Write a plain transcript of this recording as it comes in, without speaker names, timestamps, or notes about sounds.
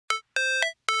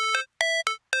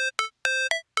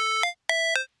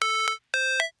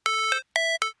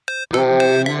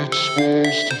it's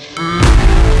supposed to feel.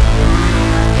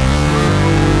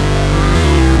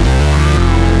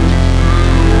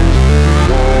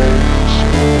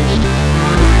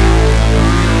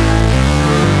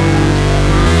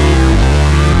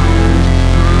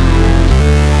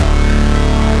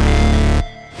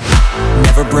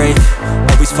 Never break,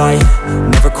 always fight,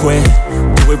 never quit,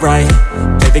 do it right,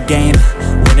 play the game,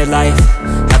 win it life,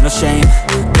 have no shame,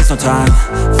 there's no time,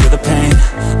 feel the pain,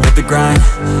 live the grind,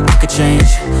 I could change,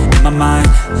 in my mind,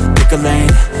 pick a lane,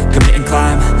 commit and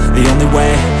climb, the only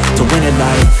way to win it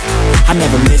life. I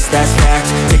never miss, that's fact,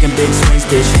 taking big swings,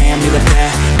 bitch, hand me the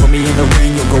bat, put me in the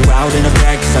ring, you'll go out in a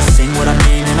bag, cause I sing what I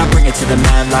mean and I bring it to the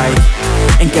mad light.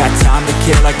 Ain't got time to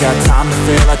kill, I got time to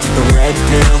feel, I took the red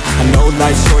pill, I know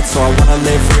life's short so I wanna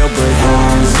live real, but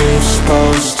how's it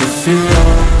supposed to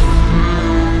feel?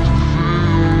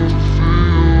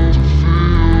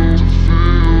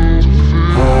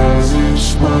 How's it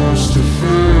supposed to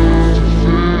feel?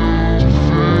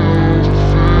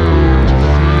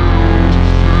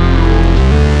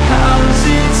 How's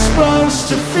it supposed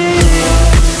to feel?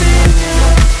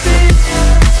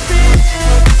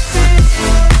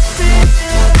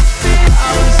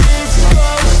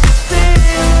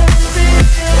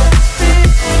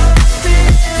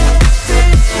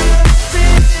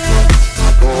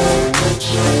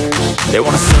 They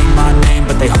wanna say my name,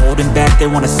 but they holding back. They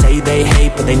wanna say they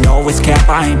hate, but they know it's cap.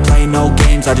 I ain't play no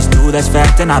games, I just do that's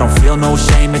fact. And I don't feel no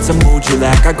shame, it's a mood you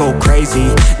lack. I go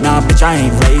crazy, nah bitch I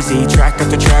ain't lazy. Track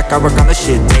after track, I work on the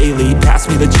shit daily. Pass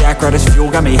me the jack, right as fuel,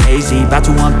 got me hazy. About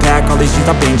to unpack all these things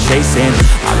I've been chasing.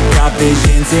 I've got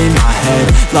visions in my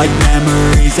head, like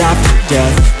memories after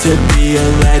death. To be a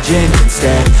legend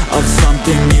instead of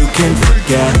something you can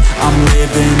forget. I'm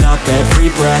living up every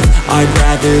breath, I'd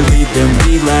rather lead than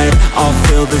be led. I'll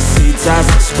fill the seats as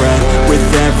I spread with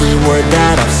every word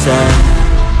that I've said.